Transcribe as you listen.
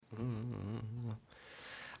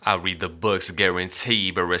I read the books,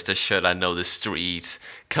 guaranteed, but rest assured I know the streets.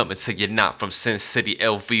 Coming to you not from Sin City,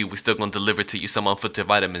 LV, we still gonna deliver to you some unfiltered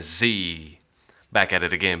vitamin Z. Back at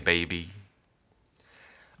it again, baby.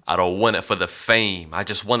 I don't want it for the fame, I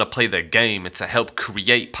just want to play the game and to help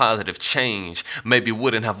create positive change. Maybe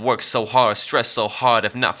wouldn't have worked so hard, stressed so hard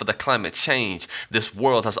if not for the climate change. This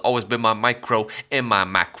world has always been my micro and my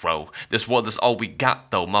macro. This world is all we got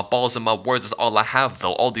though, my balls and my words is all I have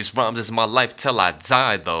though. All these rhymes is my life till I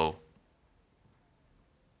die though.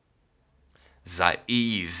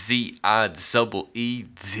 Zieed, Z-I-double-E-D.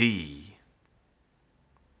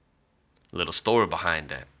 Little story behind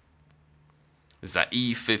that.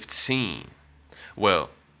 Zieed15. Well,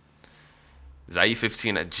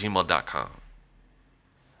 Zieed15 at gmail.com.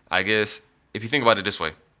 I guess if you think about it this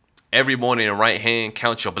way, every morning in right hand,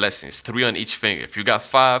 count your blessings, 3 on each finger. If you got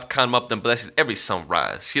 5, count them up, them blessings every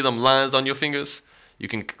sunrise. See them lines on your fingers? You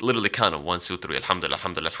can literally count them. 1, 2, 3. Alhamdulillah,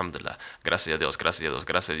 alhamdulillah, alhamdulillah. Gracias a Dios, gracias a Dios,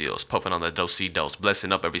 gracias a Dios. Puffing on the dos.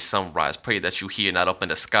 Blessing up every sunrise. Pray that you hear, not up in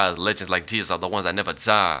the skies. Legends like Jesus are the ones that never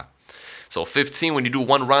die. So 15, when you do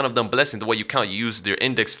one round of them blessings, the way you count, you use your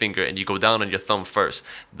index finger and you go down on your thumb first.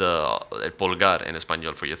 El pulgar in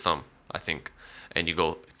Espanol for your thumb, I think. And you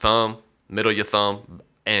go thumb, middle of your thumb,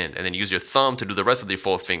 end. And then use your thumb to do the rest of your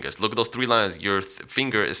 4 fingers. Look at those 3 lines. Your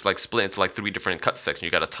finger is like split into like 3 different cut sections.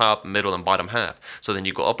 You got a top, middle, and bottom half. So then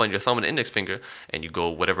you go up on your thumb and index finger and you go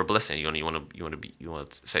whatever blessing. You want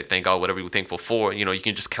to say thank God, whatever you're thankful for. You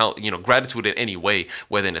can just count, gratitude in any way,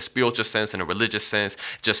 whether in a spiritual sense, in a religious sense,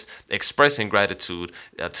 just expressing gratitude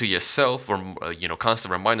to yourself, or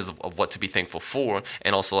constant reminders of what to be thankful for,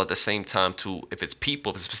 and also at the same time to, if it's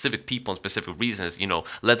people, if it's specific people and specific reasons,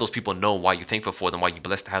 let those people know why you're thankful for them, why you're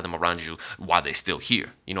blessed to have them around you, why they still here.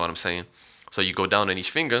 You know what I'm saying? So you go down on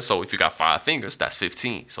each finger. So if you got 5 fingers, that's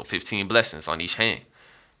 15. So 15 blessings on each hand.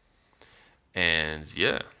 And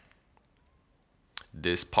yeah,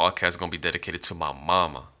 this podcast is gonna be dedicated to my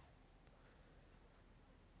mama.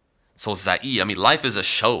 So Zieed, life is a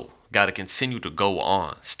show. Gotta continue to go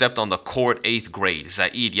on. Stepped on the court 8th grade.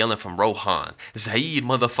 Zieed yelling from Rohan. Zieed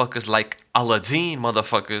motherfuckers like Aladdin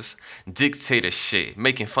motherfuckers. Dictator shit.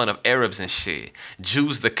 Making fun of Arabs and shit.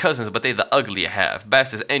 Jews the cousins, but they the uglier half.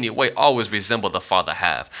 Bastards anyway always resemble the father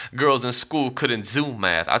half. Girls in school couldn't do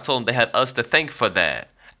math. I told them they had us to thank for that.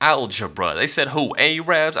 Algebra. They said who?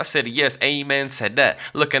 Arabs? I said yes, amen said that.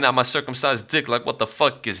 Looking at my circumcised dick like what the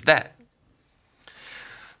fuck is that?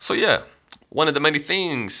 So yeah, one of the many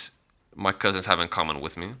things my cousins have in common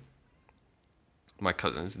with me, my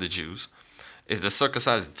cousins, the Jews, is the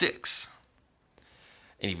circumcised dicks.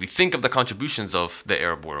 And if you think of the contributions of the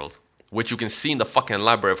Arab world, which you can see in the fucking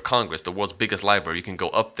Library of Congress, the world's biggest library, you can go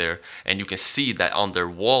up there and you can see that on their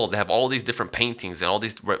wall they have all these different paintings and all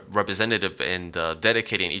these representative and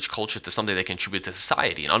dedicating each culture to something they contribute to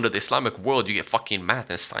society. And under the Islamic world, you get fucking math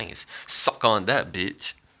and science. Suck on that,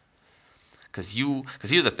 bitch. Cause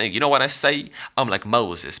here's the thing, you know what I say? I'm like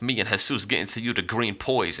Moses, me and Jesus getting to you the green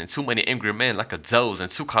poison. Too many angry men like a doze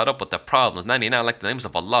and too caught up with the problems. 99 like the names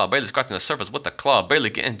of Allah, barely scratching the surface with the claw, barely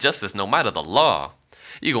getting justice no matter the law.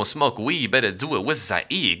 You gon' smoke weed, better do it with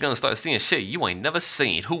Zieed. Gonna start seeing shit you ain't never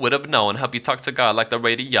seen. Who would have known? Help you talk to God like the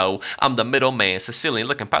radio. I'm the middleman, Sicilian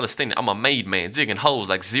looking Palestinian. I'm a made man, digging holes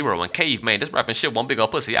like Zero and Caveman. This rapping shit one big ol'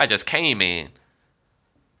 pussy, I just came in.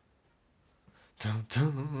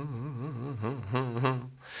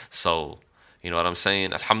 So, you know what I'm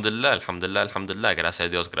saying? Alhamdulillah, alhamdulillah, alhamdulillah. Gracias a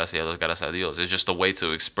Dios, gracias a Dios, gracias a Dios. It's just a way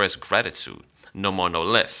to express gratitude. No more, no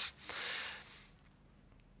less.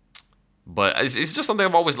 But it's just something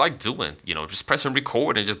I've always liked doing. Just pressing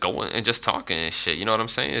record and just going and just talking and shit. You know what I'm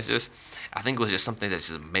saying? It's just, I think it was just something that's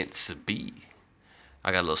just meant to be.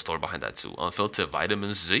 I got a little story behind that too. Unfiltered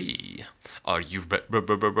vitamin Z. Are you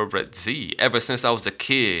ready? Ever since I was a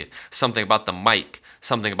kid, something about the mic,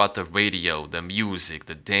 something about the radio, the music,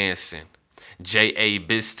 the dancing. J.A.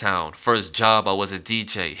 Biztown. First job, I was a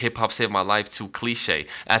DJ. Hip hop saved my life, too cliche.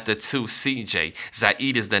 At the 2, CJ.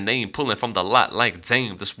 Zieed is the name, pulling from the lot like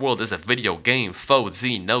Dame. This world is a video game. Faux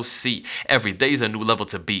Z, no C. Every day's a new level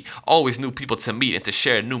to beat. Always new people to meet and to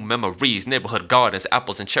share new memories. Neighborhood gardens,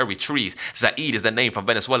 apples, and cherry trees. Zieed is the name from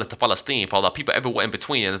Venezuela to Palestine. For all the people everywhere in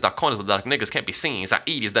between. And the dark corners where the dark niggas can't be seen.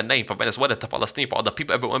 Zieed is the name from Venezuela to Palestine. For all the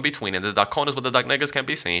people everywhere in between. And the dark corners where the dark niggas can't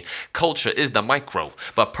be seen. Culture is the micro,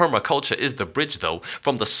 but permaculture is the the bridge though.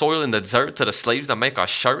 From the soil and the dirt to the slaves that make our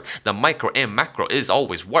shirt, the micro and macro is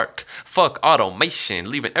always work. Fuck automation,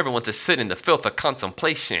 leaving everyone to sit in the filth of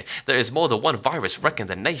contemplation. There is more than one virus wrecking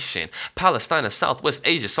the nation. Palestine and Southwest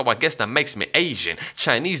Asia, so I guess that makes me Asian.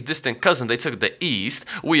 Chinese distant cousin, they took the east.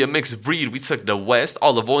 We a mixed breed, we took the west.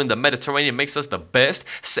 All avoiding the Mediterranean makes us the best.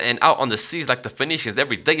 Setting out on the seas like the Phoenicians,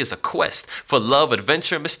 every day is a quest. For love,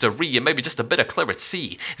 adventure, mystery, and maybe just a bit of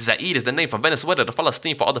clarity. Zieed is the name from Venezuela to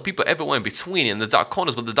Palestine, for all the people everywhere in between. In the dark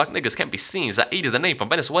corners where the dark niggas can't be seen. Zieed is the name from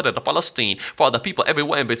Venezuela to Palestine, for all the people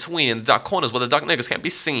everywhere in between. In the dark corners where the dark niggas can't be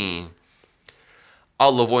seen.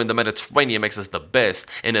 All avoiding the Mediterranean makes us the best.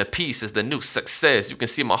 Inner peace is the new success. You can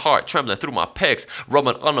see my heart trembling through my pecs.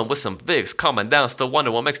 Rubbing on them with some Vicks. Calming down, still wonder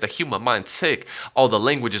what makes the human mind tick. All the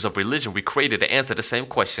languages of religion we created to answer the same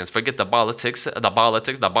questions. Forget the politics,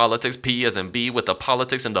 P as in B with the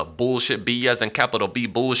politics and the bullshit, B as in capital B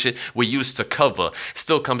bullshit we used to cover.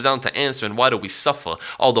 Still comes down to answering why do we suffer.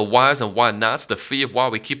 All the whys and why nots, the fear of why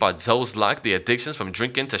we keep our doors locked. The addictions from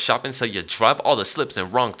drinking to shopping so you drop. All the slips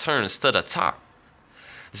and wrong turns to the top.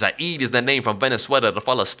 Zieed is the name from Venezuela to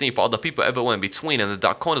Palestine, for all the people everywhere in between. In the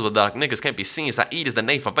dark corners where the dark niggas can't be seen. Zieed is the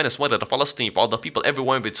name from Venezuela to Palestine, for all the people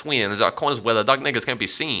everywhere in between. In the dark corners where the dark niggas can't be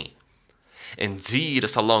seen. Indeed,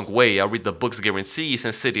 it's a long way. I read the books guaranteed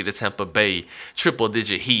since City to Tampa Bay. Triple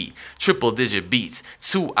digit heat, triple digit beats.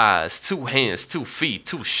 2 eyes, 2 hands, 2 feet.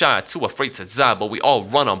 Too shy, too afraid to die. But we all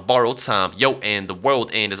run on borrowed time. Yo, and the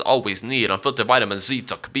world end is always near. Unfiltered vitamin Z,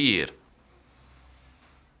 takbir.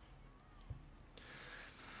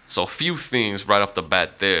 So a few things right off the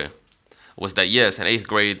bat there was that, yes, in 8th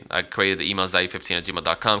grade, I created the email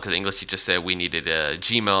zieed15@gmail.com because the English teacher said we needed a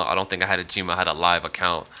Gmail. I don't think I had a Gmail. I had a live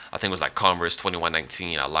account. I think it was like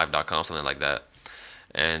commerce2119 at live.com, something like that.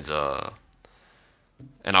 And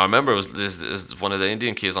I remember it was this one of the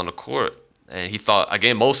Indian kids on the court. And he thought,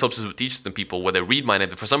 again, most substitute teachers and people, where they read my name,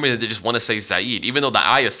 but for some reason they just want to say Zieed, even though the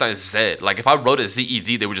I is signed Z. Like, if I wrote it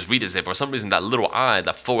Zed, they would just read it Z. For some reason, that little I,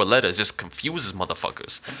 that 4 letters, just confuses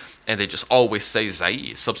motherfuckers. And they just always say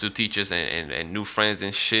Zieed. Substitute teachers and new friends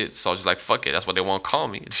and shit. So I was just like, fuck it, that's what they want to call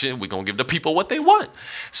me. Shit, we gonna give the people what they want.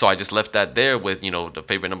 So I just left that there with, the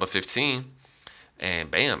favorite number 15.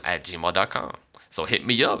 And bam, at gmail.com. So hit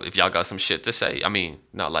me up if y'all got some shit to say. I mean,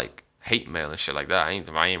 not like hate mail and shit like that. I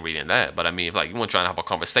ain't reading that. But I mean, if like you want to try to have a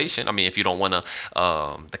conversation, I mean, if you don't want to,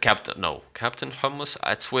 Captain Hummus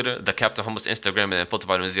at Twitter, the Captain Hummus Instagram, and then Filter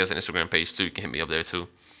Vitamin Z has an Instagram page too. You can hit me up there too.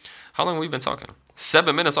 How long have we been talking?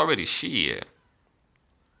 7 minutes already. Shit.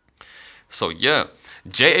 So yeah,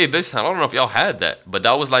 J.A. Bistan. I don't know if y'all had that, but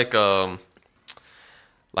that was like in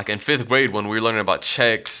 5th grade when we were learning about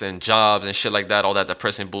checks and jobs and shit like that, all that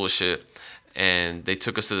depressing bullshit. And they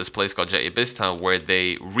took us to this place called J.A. Bistown where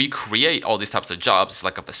they recreate all these types of jobs. It's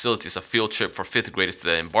like a facility. It's a field trip for 5th graders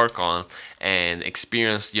to embark on and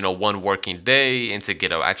experience, one working day and to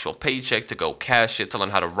get an actual paycheck, to go cash it, to learn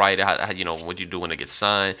how to write it, how, what you do when it gets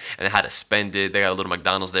signed, and then how to spend it. They got a little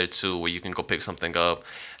McDonald's there too where you can go pick something up.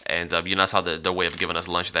 And that's how their way of giving us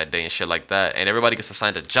lunch that day and shit like that. And everybody gets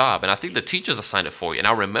assigned a job. And I think the teachers assigned it for you. And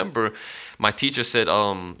I remember my teacher said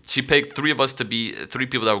she picked 3 of us to be 3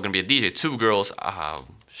 people that were going to be a DJ. 2 girls.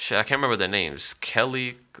 Shit, I can't remember their names.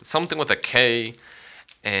 Kelly, something with a K.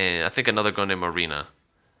 And I think another girl named Marina.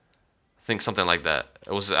 I think something like that.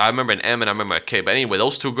 I remember an M and I remember a K. But anyway,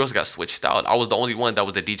 those 2 girls got switched out. I was the only one that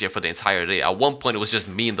was the DJ for the entire day. At one point, it was just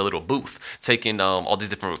me in the little booth taking all these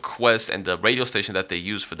different requests. And the radio station that they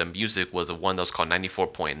used for the music was the one that was called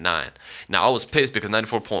 94.9. Now, I was pissed because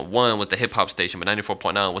 94.1 was the hip hop station, but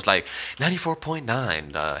 94.9 was like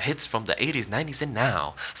 94.9 hits from the 80s, 90s, and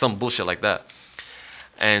now. Some bullshit like that.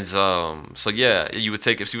 And so yeah, you would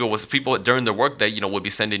take, if people during the workday, would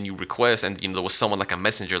be sending you requests, and there was someone like a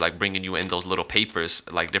messenger like bringing you in those little papers,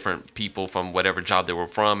 like different people from whatever job they were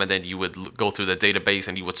from, and then you would go through the database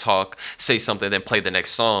and you would talk, say something, then play the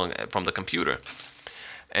next song from the computer.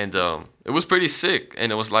 And it was pretty sick,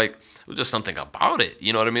 and it was just something about it,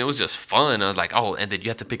 you know what I mean? It was just fun. I was like, oh, and then you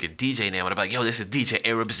had to pick a DJ name, and I'd be like, yo, this is DJ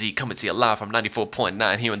Arab Z coming to you live from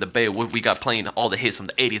 94.9 here in the Bay. We got playing all the hits from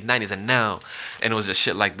the 80s, 90s, and now. And it was just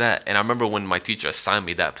shit like that. And I remember when my teacher assigned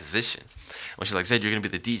me that position, when she's like, Zed, you're gonna be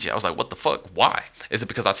the DJ. I was like, what the fuck? Why? Is it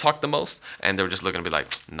because I talk the most? And they were just looking at me like,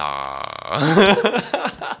 nah.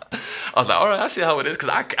 I was like, all right, I see how it is, because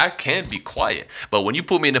I can be quiet. But when you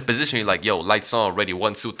put me in a position, you're like, yo, lights on, ready,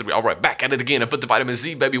 1, 2, 3. All right, back at it again. I put the vitamin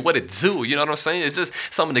Z, baby. What it do? You know what I'm saying? It's just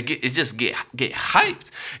something to get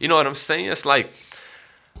hyped. You know what I'm saying? It's like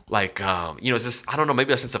like it's just I don't know,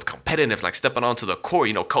 maybe a sense of competitiveness, like stepping onto the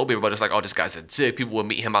court. Kobe, everybody's like, oh, this guy's a dick. People would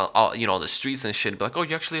meet him out on the streets and shit, and be like, oh,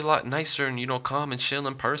 you're actually a lot nicer and calm and chill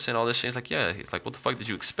in person, all this shit. He's like, yeah. He's like, what the fuck did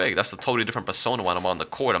you expect? That's a totally different persona when I'm on the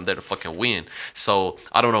court. I'm there to fucking win. So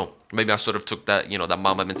I don't know. Maybe I sort of took that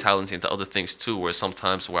mama mentality into other things too, where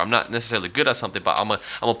sometimes where I'm not necessarily good at something, but I'm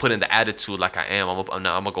gonna put in the attitude like I am. I'm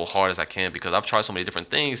gonna go hard as I can because I've tried so many different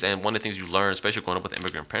things, and one of the things you learn, especially growing up with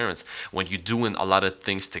immigrant parents, when you're doing a lot of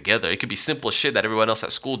things together, it could be simple shit that everyone else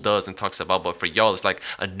at school does and talks about, but for y'all, it's like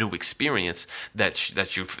a new experience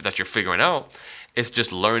that you're figuring out. It's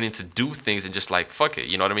just learning to do things and just like fuck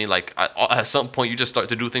it, you know what I mean? Like at some point, you just start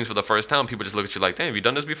to do things for the first time. People just look at you like, "Damn, have you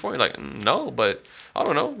done this before?" You're like, "No," but I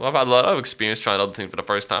don't know. I've had a lot of experience trying other things for the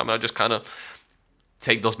first time, and I just kind of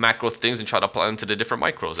take those macro things and try to apply them to the different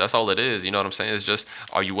micros. That's all it is. You know what I'm saying? It's just,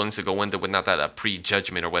 are you willing to go into with not that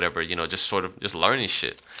prejudgment or whatever? Just sort of just learning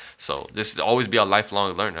shit. So this always be a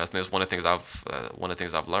lifelong learner. I think that's one of the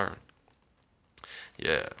things I've learned.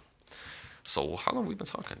 Yeah. So how long we been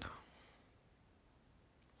talking now?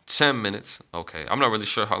 10 minutes. Okay. I'm not really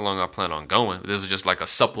sure how long I plan on going. This was just like a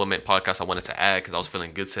supplement podcast I wanted to add because I was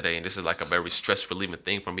feeling good today. And this is like a very stress relieving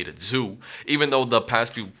thing for me to do. Even though the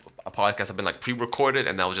past few podcasts have been like pre recorded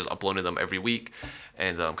and I was just uploading them every week.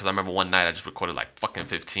 And because I remember one night I just recorded like fucking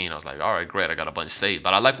 15. I was like, all right, great. I got a bunch saved.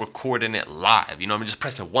 But I like recording it live. I mean, just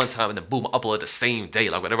pressing one time and then boom, upload the same day.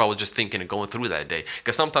 Like whatever I was just thinking and going through that day.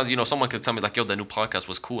 Because sometimes, someone could tell me like, yo, the new podcast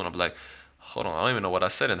was cool. And I'm like, hold on, I don't even know what I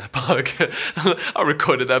said in that podcast. I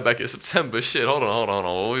recorded that back in September. Shit, hold on.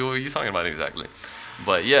 What are you talking about exactly?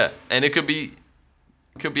 But yeah, and it could be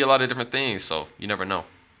a lot of different things. So you never know.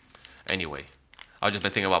 Anyway, I've just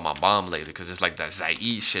been thinking about my mom lately because it's like that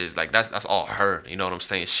Zieed shit is like that's all her. You know what I'm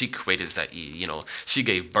saying? She created Zieed. She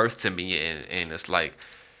gave birth to me, and it's like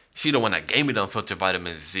she the one that gave me the unfiltered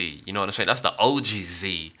vitamin Z. You know what I'm saying? That's the OG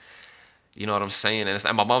Z. You know what I'm saying?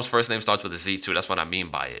 And my mom's first name starts with a Z too. That's what I mean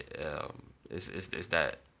by it. Is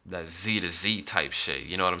that Z to Z type shit.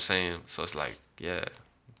 You know what I'm saying? So it's like, yeah,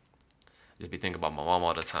 just be thinking about my mom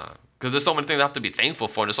all the time. Because there's so many things I have to be thankful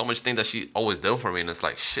for, and there's so much things that she always did for me, and it's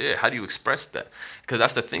like, shit, how do you express that? Because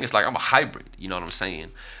that's the thing. It's like I'm a hybrid. You know what I'm saying?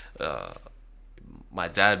 Uh, my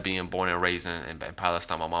dad being born and raised in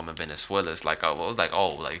Palestine, my mom in Venezuela, it's like I was like, oh,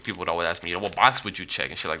 like people would always ask me, what box would you check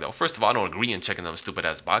and shit like that. Well, first of all, I don't agree in checking them stupid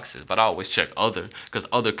ass boxes, but I always check other because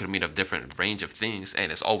other could mean a different range of things, and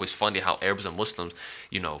it's always funny how Arabs and Muslims,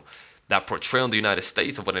 you know, that portrayal in the United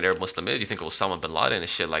States of what an Arab Muslim is. You think it was Osama bin Laden and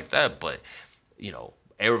shit like that, but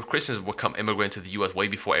Arab Christians would come immigrant to the U.S. way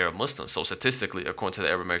before Arab Muslims. So statistically, according to the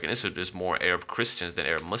Arab American Institute, there's more Arab Christians than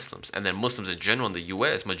Arab Muslims. And then Muslims in general in the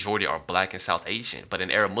U.S., majority are black and South Asian. But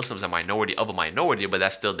in Arab Muslims, a minority of a minority, but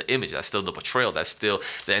that's still the image, that's still the portrayal, that's still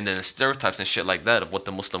and then the stereotypes and shit like that of what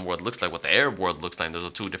the Muslim world looks like, what the Arab world looks like. Those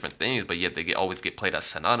are two different things, but yet they always get played as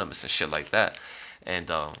synonymous and shit like that.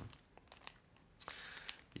 And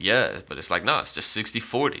yeah, but it's like, nah, it's just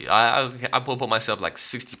 60-40. I put myself like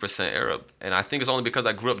 60% Arab. And I think it's only because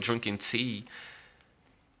I grew up drinking tea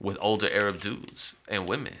with older Arab dudes and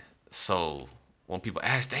women. So when people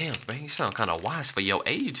ask, damn, man, you sound kind of wise for your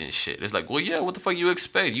age and shit. It's like, well, yeah, what the fuck you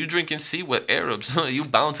expect? You drinking tea with Arabs, you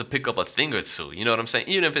bound to pick up a thing or two. You know what I'm saying?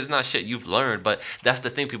 Even if it's not shit you've learned, but that's the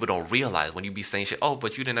thing people don't realize when you be saying shit, oh,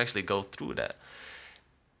 but you didn't actually go through that.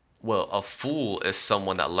 Well, a fool is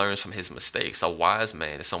someone that learns from his mistakes. A wise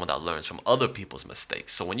man is someone that learns from other people's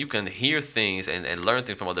mistakes. So when you can hear things and learn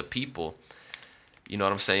things from other people, you know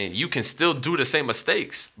what I'm saying? You can still do the same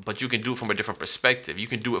mistakes, but you can do it from a different perspective. You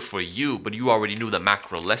can do it for you, but you already knew the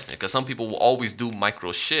macro lesson. Because some people will always do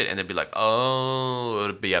micro shit and they'll be like, oh,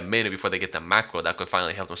 it'll be a minute before they get the macro that could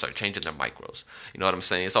finally help them start changing their micros. You know what I'm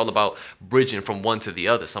saying? It's all about bridging from one to the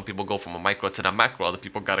other. Some people go from a micro to the macro. Other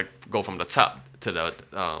people gotta go from the top to the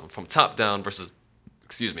from top down versus,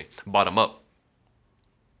 excuse me, bottom up.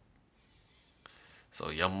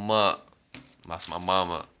 So your ma, that's my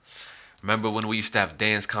mama. Remember when we used to have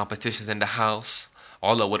dance competitions in the house?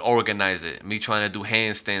 Allah would organize it. Me trying to do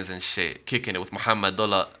handstands and shit. Kicking it with Muhammad,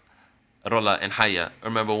 Rola, and Haya.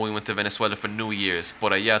 Remember when we went to Venezuela for New Year's?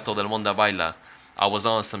 Por allá todo el mundo baila. I was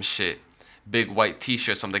on some shit. Big white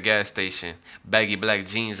t-shirts from the gas station. Baggy black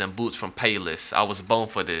jeans and boots from Payless. I was born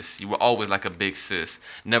for this. You were always like a big sis.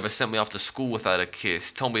 Never sent me off to school without a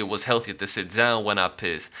kiss. Told me it was healthier to sit down when I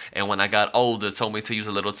piss. And when I got older, told me to use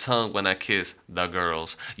a little tongue when I kiss the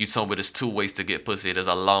girls. You told me there's two ways to get pussy. There's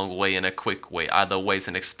a long way and a quick way. Either way's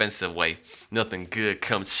an expensive way. Nothing good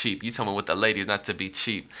comes cheap. You told me with the ladies not to be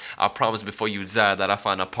cheap. I promise before you die that I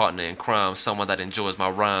find a partner in crime. Someone that enjoys my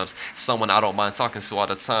rhymes. Someone I don't mind talking to all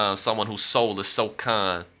the time. Someone whose soul is so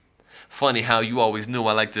kind. Funny how you always knew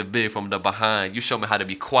I liked it big from the behind. You showed me how to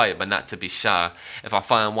be quiet but not to be shy. If I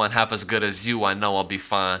find one half as good as you, I know I'll be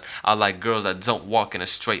fine. I like girls that don't walk in a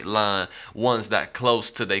straight line, ones that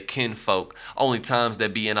close to their kinfolk. Only times they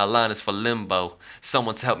be in a line is for limbo.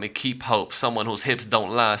 Someone to help me keep hope, someone whose hips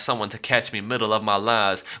don't lie, someone to catch me middle of my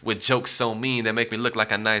lies with jokes so mean they make me look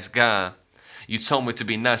like a nice guy. You told me to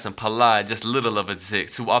be nice and polite, just little of a dick.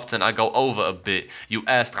 Too often I go over a bit. You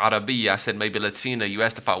asked Arabiya, I said maybe Latina. You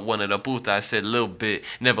asked if I wanted a booth, I said little bit.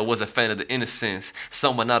 Never was a fan of the innocence.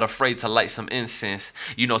 Someone not afraid to light some incense.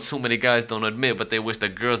 You know too many guys don't admit, but they wish the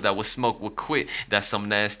girls that would smoke would quit. That's some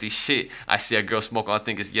nasty shit. I see a girl smoke, all I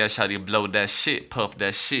think is yeah, shawty blow that shit, puff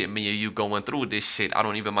that shit. Me and you going through this shit. I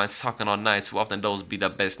don't even mind talking all night. Too often those be the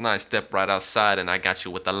best nights. Step right outside and I got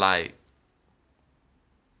you with the light.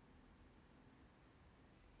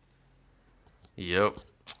 Yep.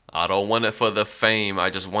 I don't want it for the fame, I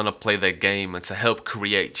just want to play the game and to help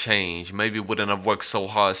create change. Maybe wouldn't have worked so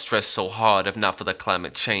hard, stressed so hard if not for the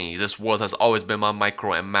climate change. This world has always been my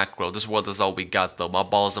micro and macro. This world is all we got though. My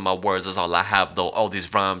balls and my words is all I have though. All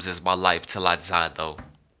these rhymes is my life till I die though.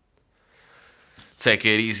 Take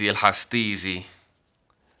it easy, el hastizi.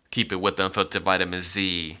 Keep it with the unfiltered vitamin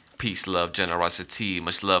Z. Peace, love, generosity.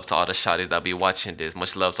 Much love to all the shotties that be watching this.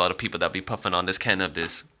 Much love to all the people that be puffing on this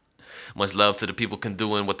cannabis. Much love to the people can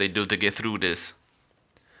doing what they do to get through this.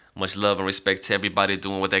 Much love and respect to everybody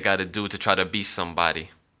doing what they gotta do to try to be somebody.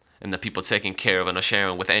 And the people taking care of and are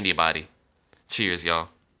sharing with anybody. Cheers, y'all.